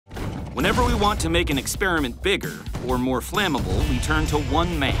Whenever we want to make an experiment bigger or more flammable, we turn to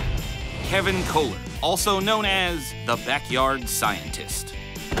one man, Kevin Kohler, also known as the Backyard Scientist.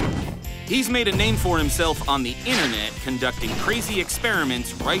 He's made a name for himself on the internet conducting crazy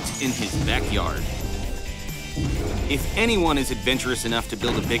experiments right in his backyard. If anyone is adventurous enough to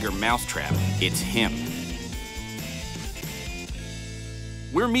build a bigger mousetrap, it's him.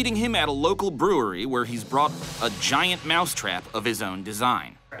 We're meeting him at a local brewery where he's brought a giant mousetrap of his own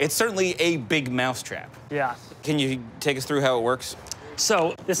design. It's certainly a big mousetrap. Yeah. Can you take us through how it works?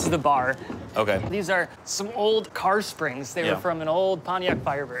 So this is the bar. Okay. These are some old car springs. They were from an old Pontiac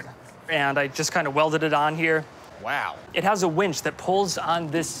Firebird. And I just kind of welded it on here. Wow. It has a winch that pulls on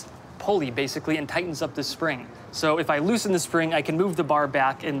this pulley, basically, and tightens up the spring. So if I loosen the spring, I can move the bar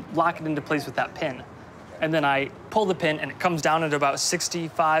back and lock it into place with that pin. And then I pull the pin, and it comes down at about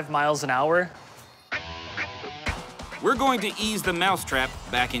 65 miles an hour. We're going to ease the mousetrap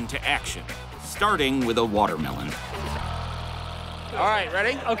back into action, starting with a watermelon. All right,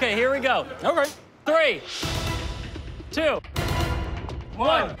 ready? Okay, here we go. Okay. 3, 2,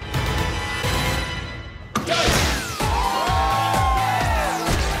 1.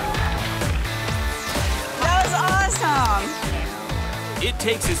 That was awesome. It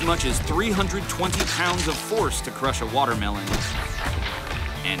takes as much as 320 pounds of force to crush a watermelon.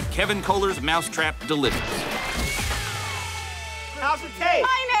 And Kevin Kohler's mousetrap delivers. How's it taste?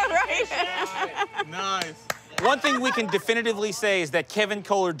 I know, right? Nice. One thing we can definitively say is that Kevin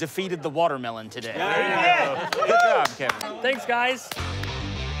Kohler defeated the watermelon today. Yeah. Good job, Kevin. Thanks, guys.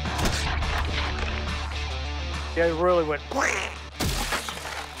 Yeah, it really went.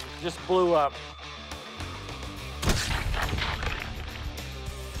 Just blew up.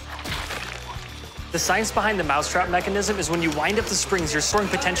 The science behind the mousetrap mechanism is when you wind up the springs, you're storing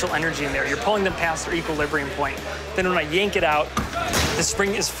potential energy in there. You're pulling them past their equilibrium point. Then when I yank it out, the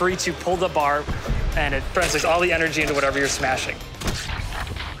spring is free to pull the bar, and it translates all the energy into whatever you're smashing.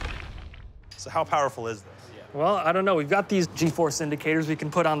 So how powerful is this? Well, I don't know. We've got these G-force indicators we can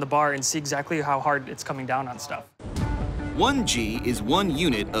put on the bar and see exactly how hard it's coming down on stuff. 1 G is 1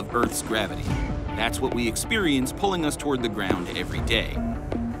 unit of Earth's gravity. That's what we experience pulling us toward the ground every day.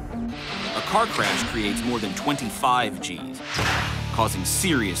 A car crash creates more than 25 Gs, causing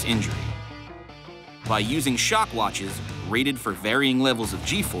serious injury. By using shock watches rated for varying levels of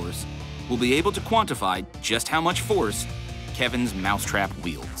G-force, we'll be able to quantify just how much force Kevin's mousetrap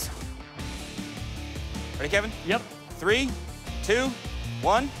wields. Ready, Kevin? Yep. 3, 2,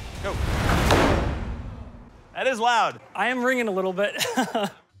 1, go. That is loud. I am ringing a little bit.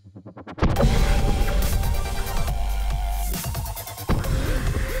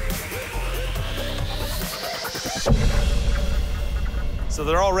 So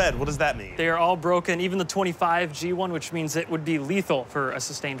they're all red. What does that mean? They are all broken, even the 25 G one, which means it would be lethal for a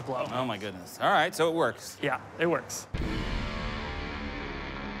sustained blow. Oh, my goodness. All right, so it works. Yeah, it works.